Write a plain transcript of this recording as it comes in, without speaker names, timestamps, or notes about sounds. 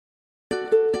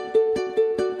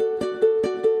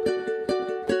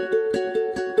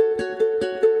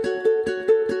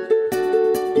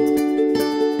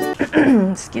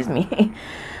me.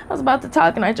 I was about to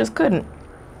talk and I just couldn't.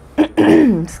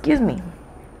 Excuse me.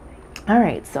 All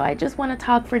right, so I just want to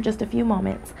talk for just a few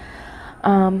moments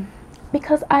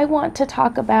because I want to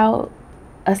talk about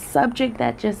a subject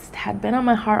that just had been on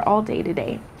my heart all day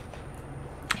today.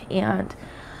 And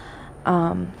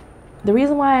the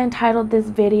reason why I entitled this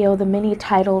video, The Many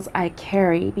Titles I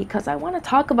Carry, because I want to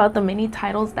talk about the many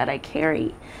titles that I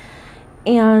carry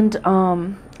and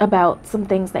about some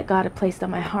things that God had placed on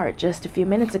my heart just a few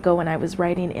minutes ago when I was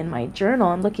writing in my journal.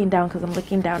 I'm looking down because I'm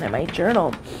looking down at my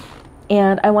journal.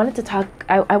 And I wanted to talk,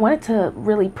 I wanted to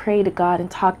really pray to God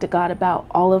and talk to God about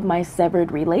all of my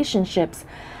severed relationships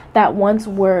that once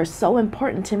were so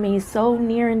important to me, so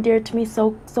near and dear to me,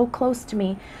 so close to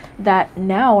me, that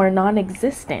now are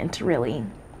non-existent, really.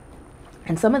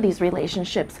 And some of these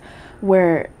relationships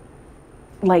were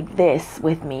like this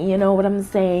with me, you know what I'm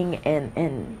saying?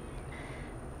 And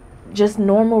just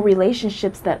normal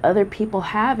relationships that other people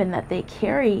have and that they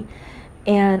carry.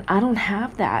 And I don't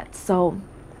have that. So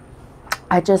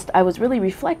I was really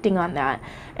reflecting on that,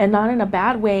 and not in a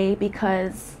bad way,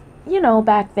 because, you know,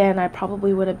 back then I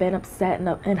probably would have been upset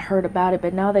and hurt about it.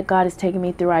 But now that God has taken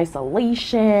me through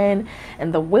isolation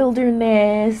and the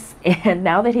wilderness, and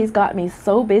now that he's got me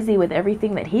so busy with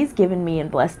everything that he's given me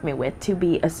and blessed me with to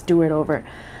be a steward over,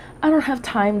 I don't have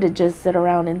time to just sit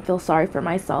around and feel sorry for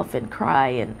myself and cry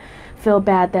and feel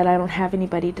bad that I don't have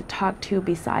anybody to talk to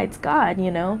besides God,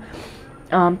 you know.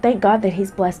 Thank God that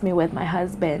he's blessed me with my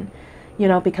husband, you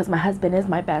know, because my husband is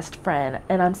my best friend.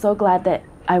 And I'm so glad that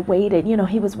I waited. You know,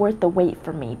 he was worth the wait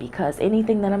for me, because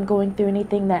anything that I'm going through,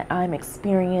 anything that I'm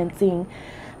experiencing,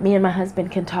 me and my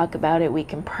husband can talk about it. We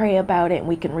can pray about it, and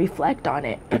we can reflect on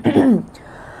it.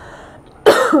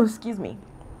 Excuse me.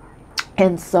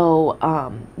 And so,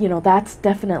 you know, that's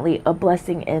definitely a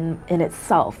blessing in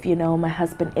itself. You know, my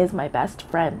husband is my best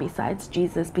friend besides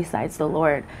Jesus, besides the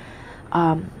Lord.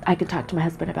 I could talk to my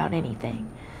husband about anything.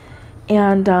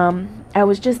 And I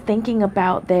was just thinking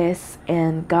about this,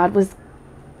 and God was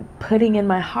putting in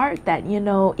my heart that, you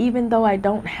know, even though I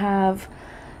don't have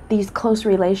these close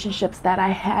relationships that I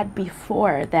had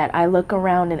before, that I look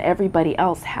around and everybody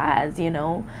else has, you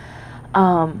know,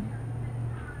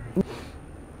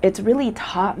 it's really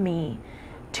taught me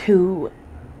to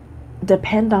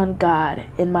depend on God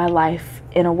in my life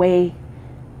in a way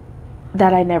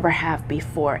that I never have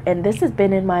before. And this has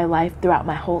been in my life throughout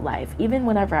my whole life. Even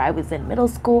whenever I was in middle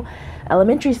school,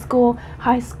 elementary school,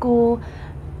 high school,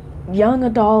 young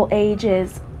adult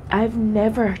ages, I've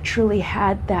never truly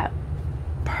had that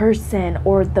person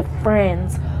or the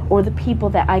friends or the people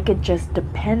that I could just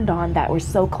depend on that were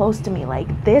so close to me,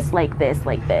 like this,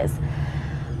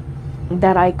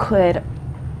 that I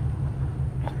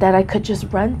could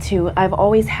just run to. I've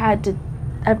always had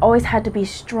to be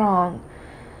strong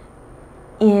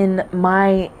in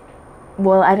my,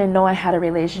 well, I didn't know I had a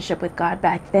relationship with God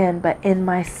back then, but in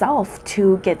myself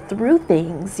to get through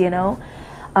things, you know.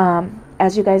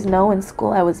 As you guys know, in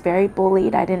school I was very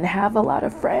bullied. I didn't have a lot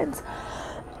of friends.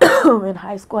 In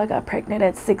high school I got pregnant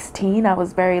at 16. I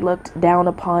was very looked down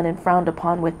upon and frowned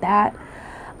upon with that.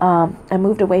 I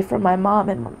moved away from my mom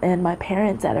and my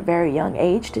parents at a very young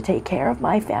age to take care of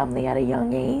my family at a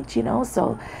young age, you know,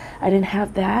 so I didn't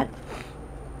have that.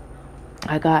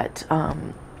 I got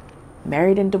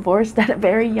married and divorced at a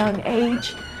very young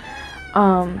age.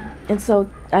 And so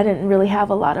I didn't really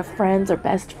have a lot of friends or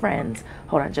best friends.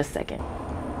 Hold on just a second.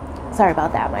 Sorry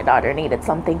about that. My daughter needed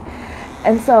something.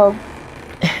 And so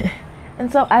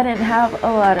I didn't have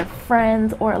a lot of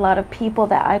friends or a lot of people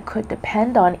that I could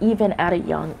depend on, even at a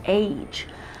young age.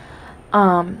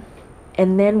 And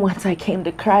then once I came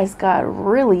to Christ, God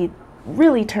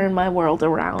really turned my world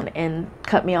around and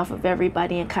cut me off of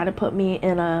everybody and kind of put me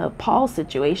in a Paul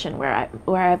situation where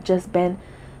I've just been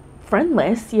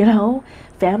friendless, you know.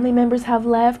 Family members have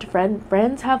left,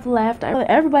 friends have left,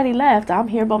 everybody left. I'm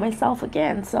here by myself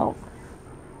again. So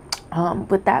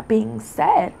with that being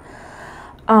said,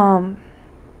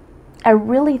 I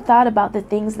really thought about the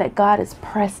things that God has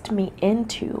pressed me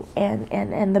into,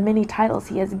 and the many titles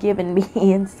he has given me,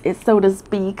 and so to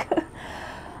speak.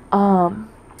 And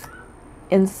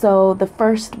so the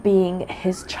first being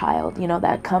his child, you know,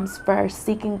 that comes first,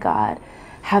 seeking God,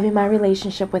 having my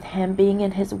relationship with him, being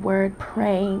in his word,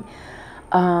 praying,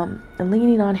 and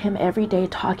leaning on him every day,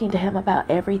 talking to him about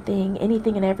anything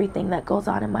and everything that goes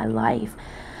on in my life,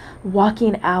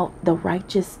 walking out the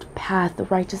righteous path, the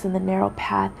righteous and the narrow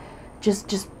path,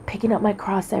 just picking up my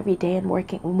cross every day and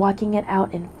walking it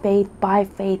out in faith, by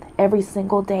faith, every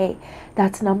single day.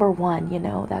 That's number one, you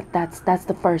know, that's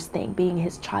the first thing, being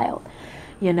his child,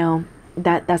 you know,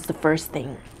 that's the first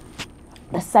thing.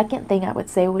 The second thing I would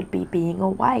say would be being a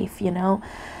wife, you know.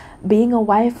 Being a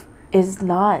wife is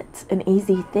not an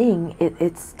easy thing.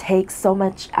 It takes so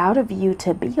much out of you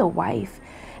to be a wife,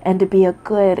 and to be a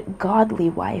good, godly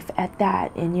wife at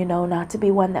that. And, not to be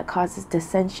one that causes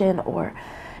dissension or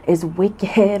is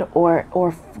wicked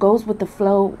or goes with the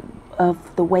flow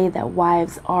of the way that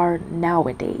wives are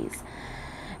nowadays.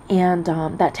 And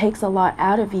that takes a lot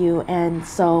out of you. And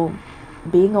so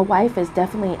being a wife is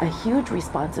definitely a huge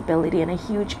responsibility and a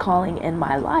huge calling in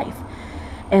my life.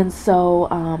 And so,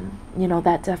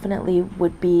 that definitely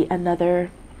would be another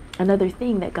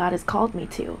thing that God has called me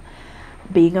to.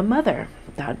 Being a mother,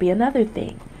 that would be another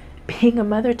thing. Being a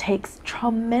mother takes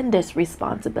tremendous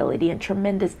responsibility and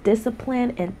tremendous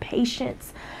discipline and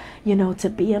patience, to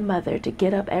be a mother, to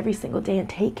get up every single day and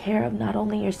take care of not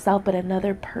only yourself, but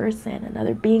another person,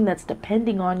 another being that's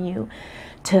depending on you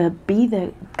to be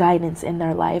the guidance in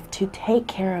their life, to take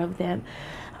care of them.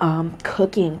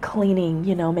 Cooking, cleaning,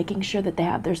 making sure that they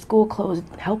have their school clothes,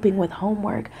 helping with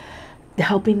homework,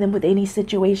 helping them with any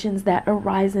situations that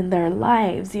arise in their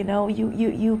lives.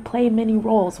 You play many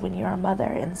roles when you're a mother.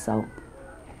 And so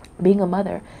being a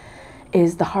mother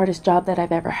is the hardest job that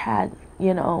I've ever had.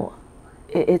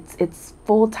 It's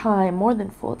full-time, more than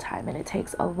full-time, and it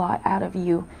takes a lot out of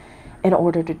you in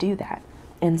order to do that.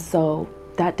 And so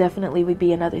that definitely would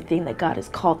be another thing that God has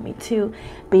called me to,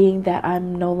 being that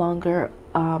I'm no longer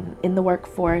in the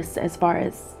workforce as far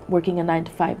as working a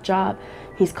 9-to-5 job.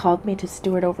 He's called me to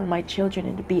steward over my children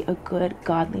and to be a good,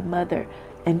 godly mother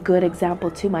and good example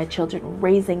to my children,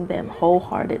 raising them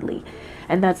wholeheartedly.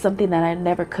 And that's something that I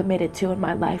never committed to in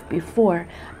my life before.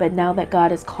 But now that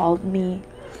God has called me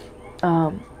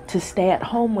to stay at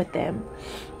home with them,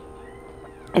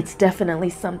 it's definitely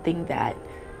something that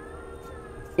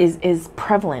is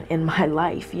prevalent in my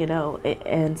life,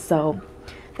 and so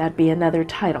that'd be another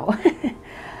title.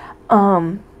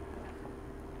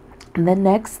 The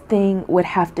next thing would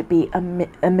have to be a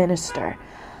minister.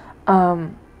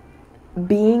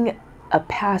 Being a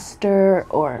pastor,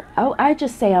 or I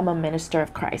just say I'm a minister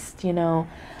of Christ,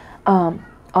 on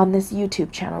this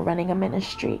YouTube channel, running a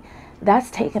ministry.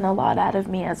 That's taken a lot out of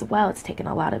me as well. It's taken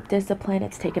a lot of discipline.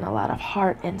 It's taken a lot of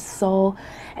heart and soul.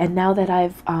 And now that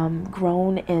I've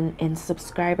grown in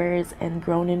subscribers and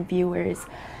grown in viewers,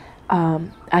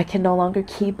 I can no longer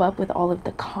keep up with all of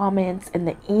the comments and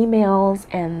the emails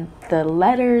and the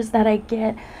letters that I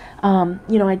get.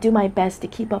 I do my best to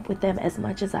keep up with them as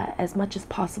much as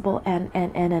possible and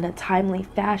in a timely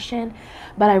fashion.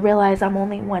 But I realize I'm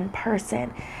only one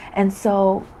person, and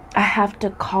so I have to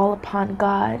call upon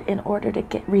God in order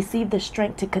to receive the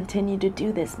strength to continue to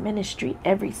do this ministry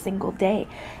every single day,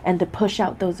 and to push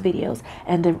out those videos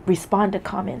and to respond to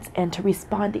comments and to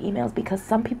respond to emails, because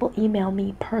some people email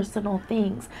me personal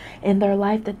things in their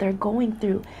life that they're going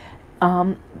through,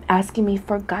 asking me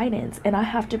for guidance, and I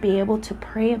have to be able to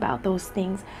pray about those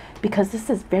things, because this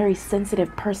is very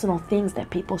sensitive, personal things that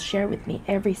people share with me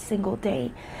every single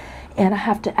day. And I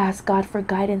have to ask God for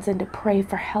guidance and to pray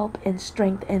for help and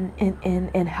strength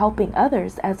in helping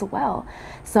others as well.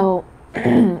 So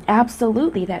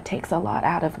absolutely, that takes a lot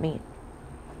out of me.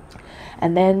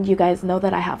 And then you guys know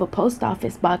that I have a post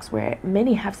office box where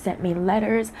many have sent me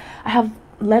letters. I have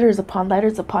letters upon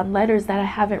letters upon letters that I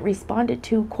haven't responded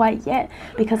to quite yet,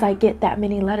 because I get that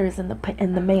many letters in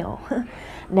the mail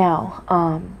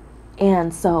now.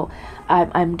 And so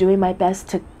I'm doing my best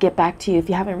to get back to you. If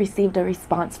you haven't received a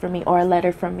response from me or a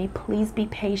letter from me, please be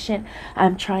patient.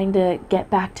 I'm trying to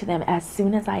get back to them as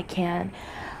soon as I can.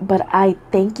 But I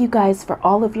thank you guys for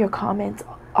all of your comments.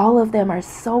 All of them are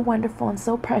so wonderful and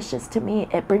so precious to me.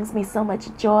 It brings me so much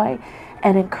joy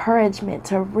and encouragement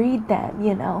to read them.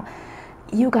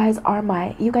 You guys are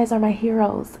my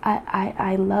heroes.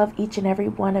 I love each and every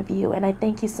one of you, and I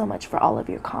thank you so much for all of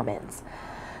your comments.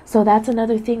 So that's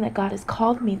another thing that God has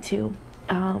called me to,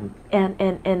 and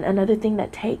another thing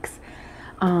that takes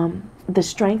the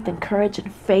strength and courage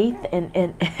and faith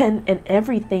and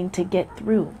everything to get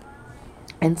through.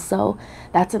 And so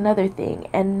that's another thing.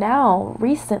 And now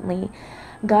recently,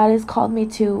 God has called me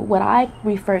to what I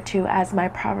refer to as my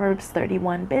Proverbs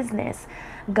 31 business.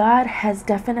 God has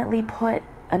definitely put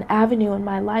an avenue in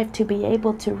my life to be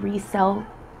able to resell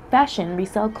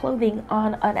clothing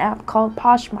on an app called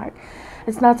Poshmark.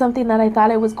 It's not something that I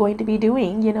thought I was going to be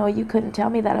doing. You couldn't tell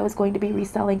me that I was going to be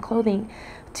reselling clothing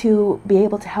to be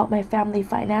able to help my family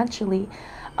financially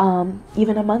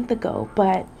even a month ago.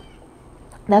 But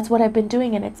that's what I've been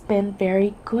doing, and it's been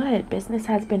very good. Business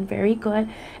has been very good.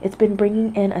 It's been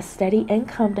bringing in a steady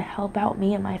income to help out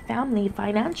me and my family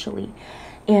financially.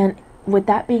 And with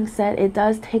that being said, it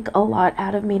does take a lot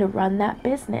out of me to run that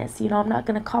business. You know, I'm not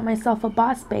going to call myself a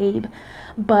boss babe,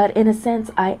 but in a sense,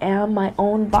 I am my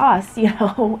own boss, you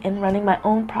know, in running my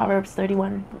own Proverbs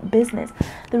 31 business.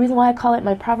 The reason why I call it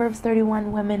my Proverbs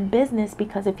 31 women business,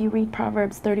 because if you read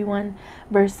Proverbs 31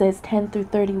 verses 10 through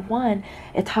 31,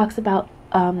 it talks about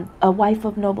a wife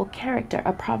of noble character.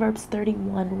 A Proverbs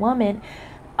 31 woman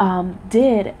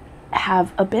did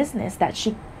have a business that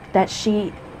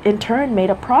she in turn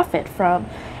made a profit from,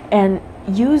 and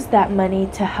used that money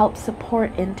to help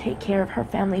support and take care of her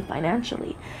family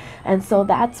financially. And so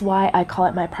that's why I call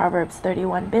it my Proverbs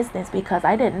 31 business, because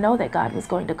I didn't know that God was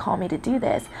going to call me to do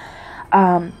this.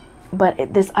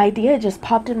 But this idea just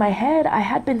popped in my head. I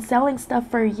had been selling stuff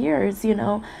for years, you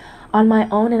know, on my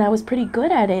own, and I was pretty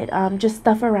good at it. Just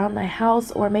stuff around my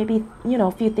house, or maybe, you know,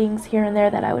 a few things here and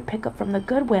there that I would pick up from the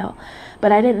Goodwill.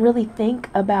 But I didn't really think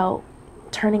about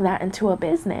turning that into a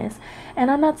business.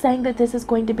 And I'm not saying that this is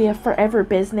going to be a forever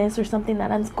business or something that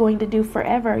I'm going to do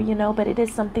forever, you know, but it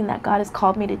is something that God has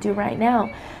called me to do right now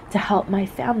to help my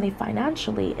family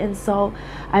financially. And so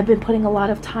I've been putting a lot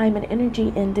of time and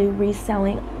energy into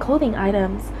reselling clothing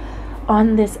items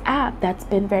on this app that's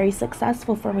been very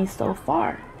successful for me so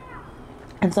far.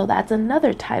 And so that's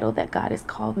another title that God has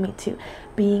called me to,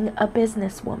 being a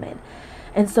businesswoman.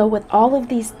 And so with all of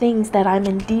these things that I'm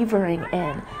endeavoring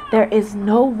in, there is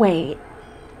no way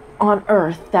on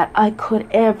earth that I could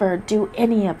ever do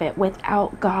any of it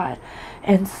without God.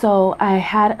 And so I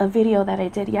had a video that I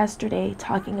did yesterday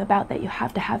talking about that you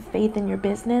have to have faith in your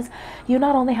business. You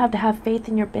not only have to have faith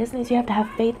in your business, you have to have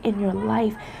faith in your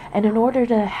life. And in order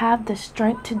to have the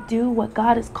strength to do what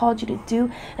God has called you to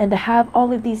do, and to have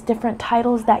all of these different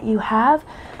titles that you have,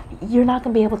 you're not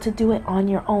going to be able to do it on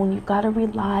your own. You've got to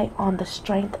rely on the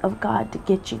strength of God to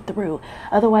get you through.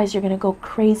 Otherwise, you're going to go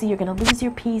crazy. You're going to lose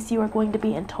your peace. You are going to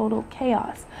be in total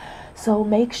chaos. So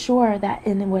make sure that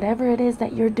in whatever it is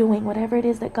that you're doing, whatever it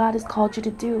is that God has called you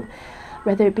to do,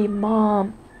 whether it be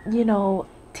mom, you know,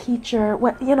 teacher,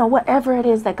 whatever it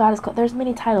is that God has called, there's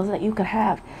many titles that you could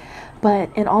have.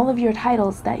 But in all of your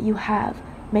titles that you have,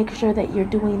 make sure that you're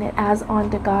doing it as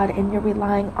unto God, and you're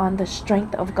relying on the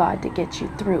strength of God to get you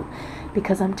through.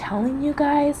 Because I'm telling you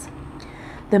guys,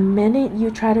 the minute you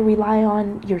try to rely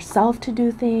on yourself to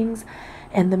do things,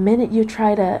 and the minute you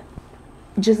try to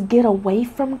just get away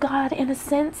from God in a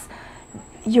sense,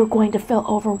 you're going to feel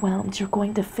overwhelmed. You're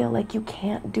going to feel like you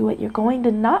can't do it. You're going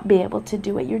to not be able to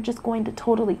do it. You're just going to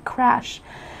totally crash,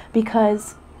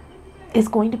 because it's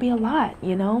going to be a lot,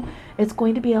 you know? It's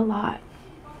going to be a lot.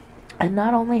 And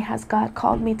not only has God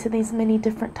called me to these many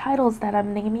different titles that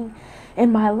I'm naming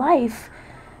in my life,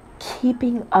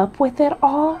 keeping up with it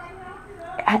all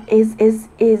is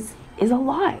a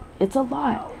lot. It's a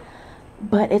lot.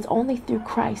 But it's only through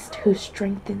Christ who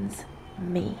strengthens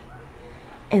me.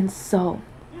 And so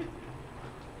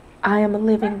I am a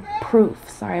living proof.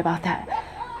 Sorry about that.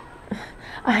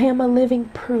 I am a living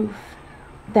proof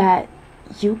that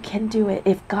you can do it.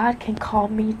 If God can call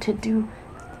me to do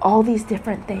all these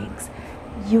different things,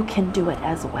 you can do it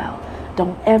as well.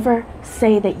 Don't ever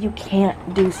say that you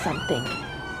can't do something.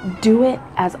 Do it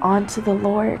as unto the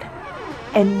Lord,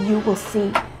 and you will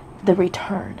see the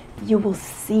return. You will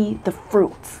see the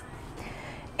fruits.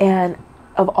 And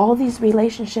of all these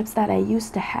relationships that I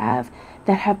used to have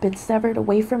that have been severed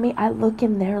away from me, I look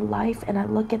in their life and I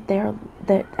look at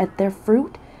their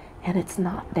fruit, and it's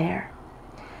not there.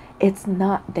 It's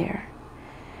not there.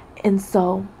 And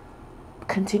so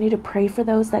continue to pray for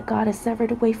those that God has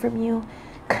severed away from you.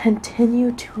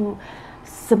 Continue to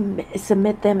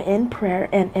submit them in prayer,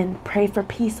 and pray for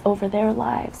peace over their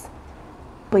lives.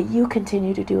 But you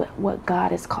continue to do what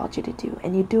God has called you to do.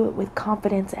 And you do it with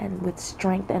confidence and with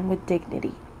strength and with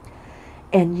dignity.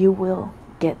 And you will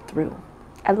get through.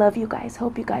 I love you guys.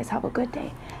 Hope you guys have a good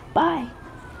day. Bye.